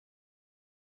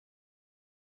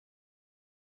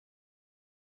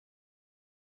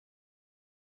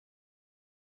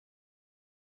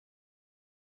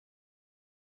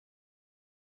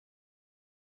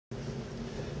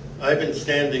I've been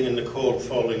standing in the cold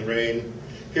falling rain,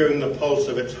 hearing the pulse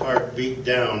of its heart beat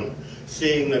down,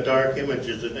 seeing the dark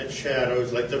images in its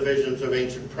shadows like the visions of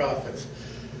ancient prophets.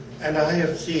 And I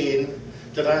have seen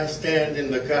that I stand in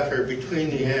the gutter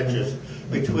between the edges,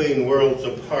 between worlds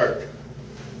apart,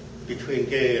 between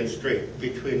gay and straight,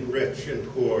 between rich and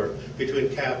poor, between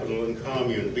capital and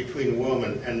commune, between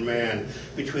woman and man,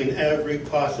 between every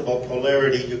possible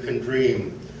polarity you can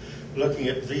dream, looking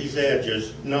at these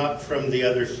edges, not from the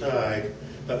other side,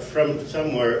 but from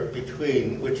somewhere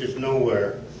between, which is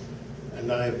nowhere, and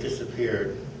I have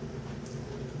disappeared.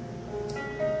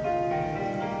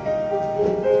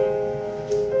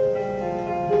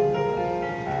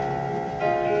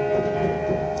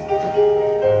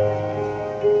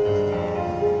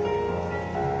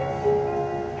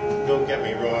 Don't get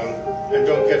me wrong, and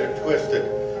don't get it twisted.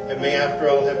 It may, after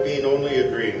all, have been only a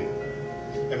dream.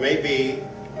 It may be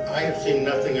I have seen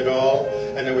nothing at all,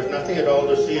 and there was nothing at all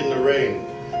to see in the rain.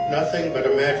 Nothing but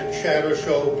a magic shadow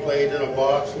show played in a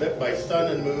box lit by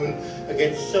sun and moon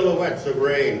against silhouettes of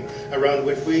rain, around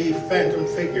which we phantom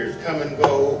figures come and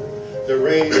go, the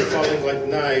rain falling like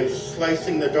knives,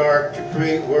 slicing the dark to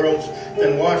create worlds,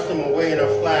 then wash them away in a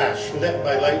flash, lit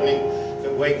by lightning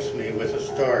that wakes me with a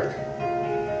start.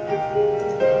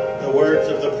 The words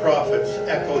of the prophets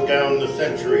echo down the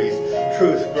centuries,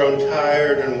 truth grown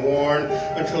tired and worn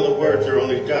until the words are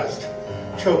only dust,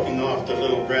 choking off the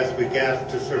little breath we gasp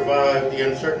to survive the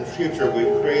uncertain future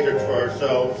we've created for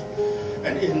ourselves.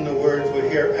 And in the words we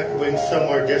hear echoing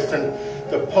somewhere distant,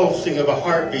 the pulsing of a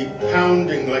heartbeat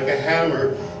pounding like a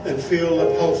hammer, and feel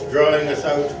the pulse drawing us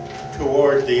out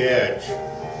toward the edge.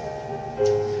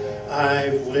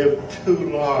 I've lived too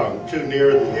long, too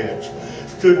near the edge,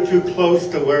 stood too close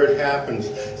to where it happens,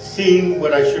 seen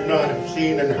what I should not have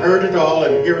seen, and heard it all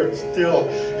and hear it still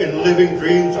in living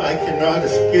dreams I cannot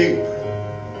escape.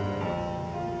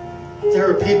 There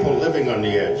are people living on the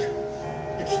edge.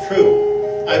 It's true.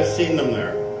 I've seen them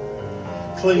there,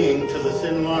 clinging to the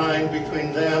thin line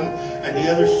between them and the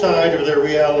other side of their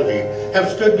reality, have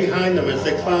stood behind them as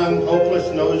they clung, hopeless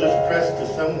noses pressed to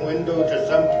some window, to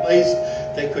some place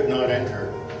they could not enter.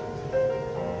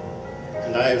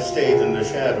 And I have stayed in the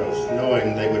shadows,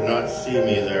 knowing they would not see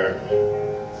me there.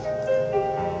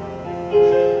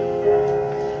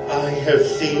 I have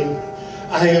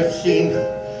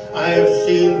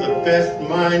seen the best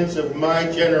minds of my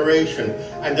generation,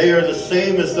 and they are the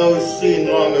same as those seen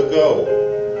long ago.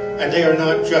 And they are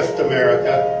not just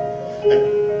America, and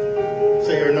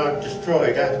they are not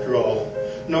destroyed after all,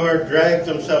 nor drag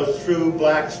themselves through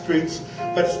black streets,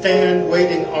 but stand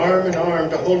waiting arm in arm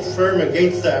to hold firm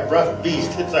against that rough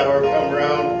beast its hour come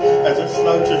round, as it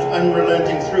slouches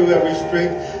unrelenting through every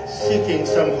street, seeking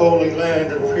some holy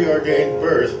land and preordained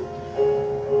birth.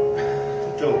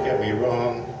 Don't get me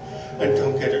wrong, and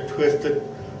don't get it twisted.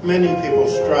 Many people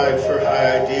strive for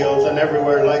high ideals, and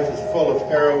everywhere life is full of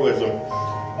heroism.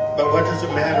 But what does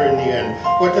it matter in the end?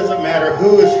 What does it matter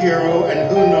who is hero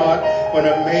and who not, when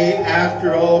it may,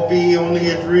 after all, be only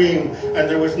a dream, and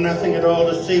there was nothing at all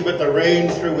to see but the rain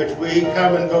through which we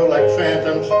come and go like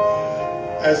phantoms,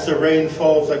 as the rain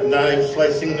falls like knives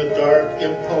slicing the dark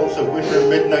impulse of winter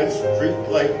midnight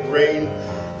streetlight rain,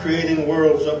 creating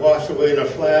worlds that wash away in a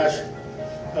flash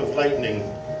of lightning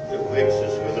that wakes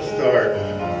us with a start.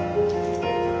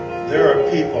 There are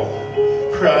people,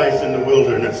 cries in the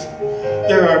wilderness.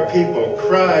 There are people,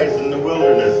 cries in the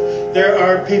wilderness. There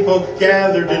are people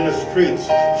gathered in the streets,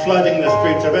 flooding the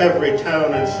streets of every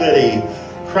town and city.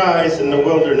 Cries in the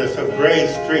wilderness of gray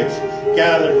streets,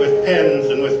 gathered with pens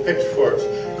and with pitchforks,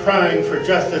 crying for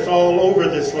justice all over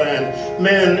this land.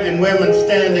 Men and women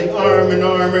standing arm in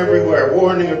arm everywhere,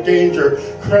 warning of danger,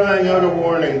 crying out a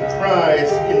warning.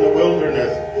 Cries in the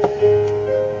wilderness.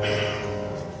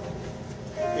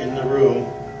 In the room,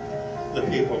 the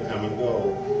people come and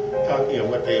go, talking of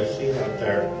what they have seen out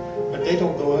there, but they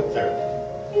don't go out there,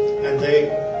 and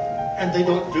they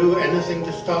don't do anything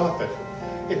to stop it.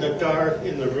 In the dark,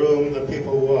 in the room, the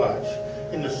people watch.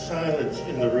 In the silence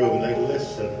in the room, they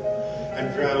listen,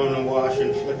 and drown and wash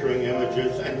in flickering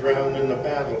images, and drown in the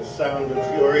battle, sound and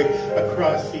fury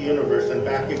across the universe and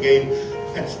back again,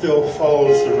 and still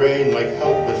falls the rain like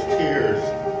helpless tears.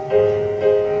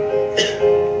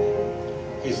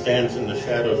 He stands in the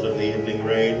shadows of the evening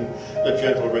rain, the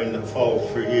gentle rain that falls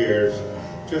for years.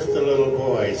 Just a little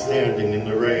boy standing in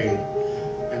the rain,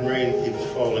 and rain keeps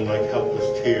falling like helpless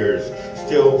tears.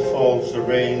 Still falls the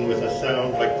rain with a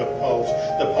sound like the pulse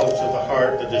of the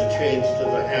heart that is changed to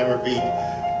the hammer beat,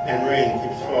 and rain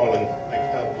keeps falling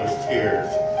like helpless tears,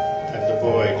 and the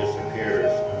boy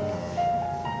disappears.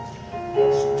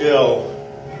 Still,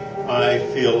 I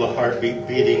feel the heartbeat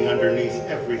beating underneath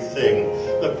everything,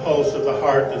 the pulse of the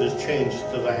heart that is changed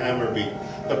to the hammer beat,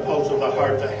 the pulse of the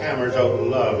heart that hammers out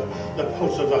love, the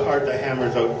pulse of the heart that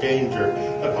hammers out danger,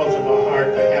 the pulse of the heart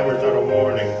that hammers out a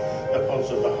warning, the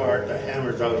pulse of the heart that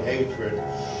hammers out hatred.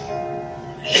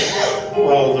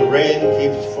 While the rain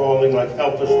keeps falling like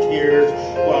helpless tears,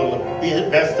 while the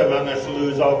best among us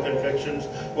lose all convictions,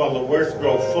 while the worst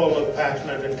grow full of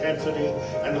passionate intensity,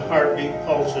 and the heartbeat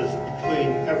pulses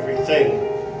between everything.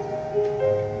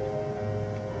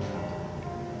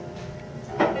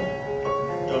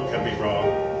 Don't get me wrong,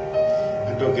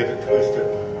 and don't get it twisted.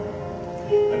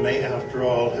 It may, after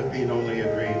all, have been only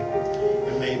a dream.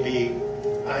 It may be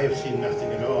I have seen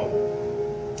nothing at all.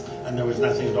 And there was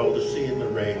nothing at all to see in the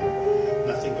rain.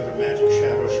 Nothing but a magic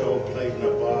shadow show played in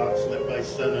a box lit by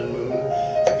sun and moon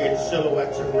against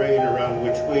silhouettes of rain around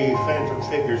which we, phantom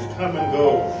figures, come and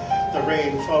go. The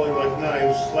rain falling like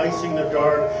knives, slicing the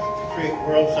dark to create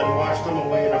worlds and wash them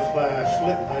away in a flash,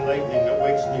 lit by lightning that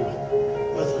wakes me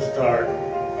with a start.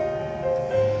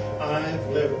 I've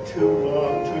lived too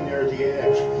long, too near the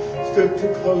edge, stood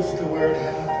too close to where it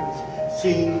happened,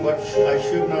 seen what I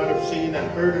should not have seen, and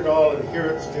heard it all and hear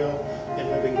it still in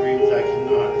living dreams I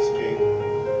cannot escape.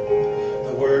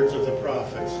 The words of the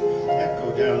prophets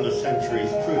echo down the centuries,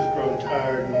 truth grown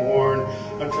tired and worn,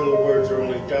 until the words are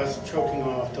only dust choking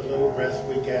off the little breath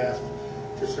we gasp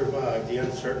to survive the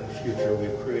uncertain future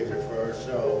we've created for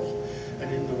ourselves.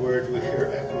 And in the words we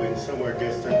hear echoing somewhere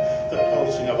distant, the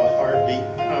pulsing of a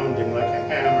heartbeat pounding like a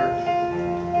hammer,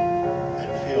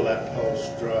 and feel that pulse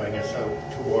drawing us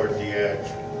out toward the edge.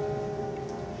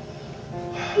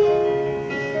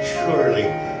 Surely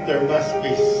there must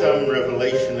be some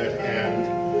revelation at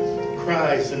hand.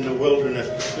 Cries in the wilderness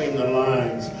between the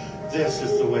lines, this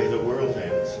is the way the world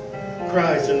ends.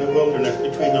 Cries in the wilderness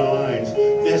between the lines,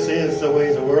 this is the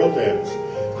way the world ends.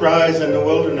 Cries in the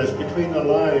wilderness between the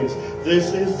lines,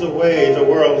 this is the way the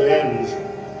world ends.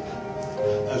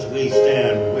 As we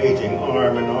stand waiting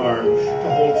arm in arm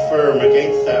to hold firm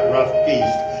against that rough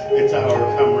beast, its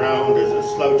hour come round as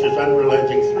it slouches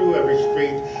unrelenting through every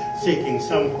street, seeking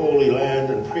some holy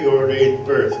land and preordained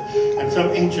birth, and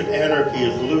some ancient anarchy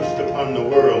is loosed upon the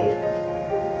world.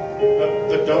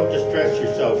 But don't distress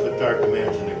yourself with dark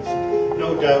imaginings.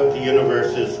 No doubt the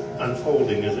universe is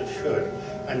unfolding as it should,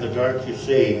 and the dark you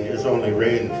see is only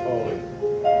rain falling.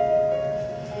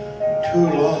 Too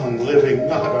long living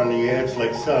not on the edge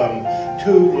like some,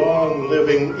 too long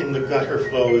living in the gutter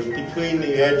flows, between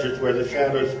the edges where the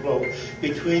shadows flow,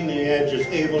 between the edges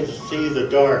able to see the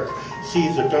dark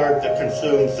that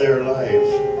consumes their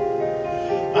lives.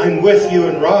 I'm with you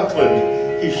in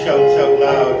Rockland, he shouts out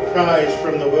loud, cries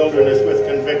from the wilderness with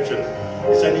conviction.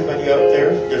 Is anybody out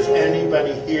there? Does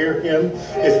anybody hear him?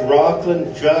 Is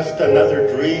Rockland just another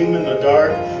dream in the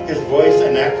dark? His voice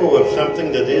an echo of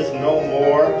something that is no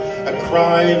more? A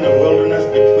cry in the wilderness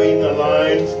between the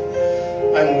lines?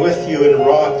 I'm with you in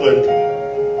Rockland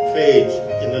fades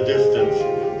in the distance.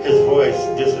 His voice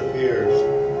disappears.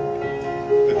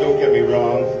 But don't get me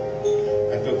wrong,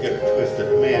 and don't get it twisted.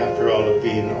 It may, after all, have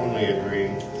been only a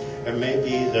dream. It may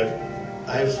be that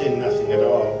I've seen nothing at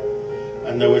all,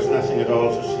 and there was nothing at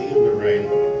all to see in the rain,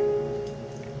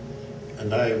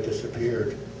 and I have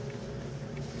disappeared.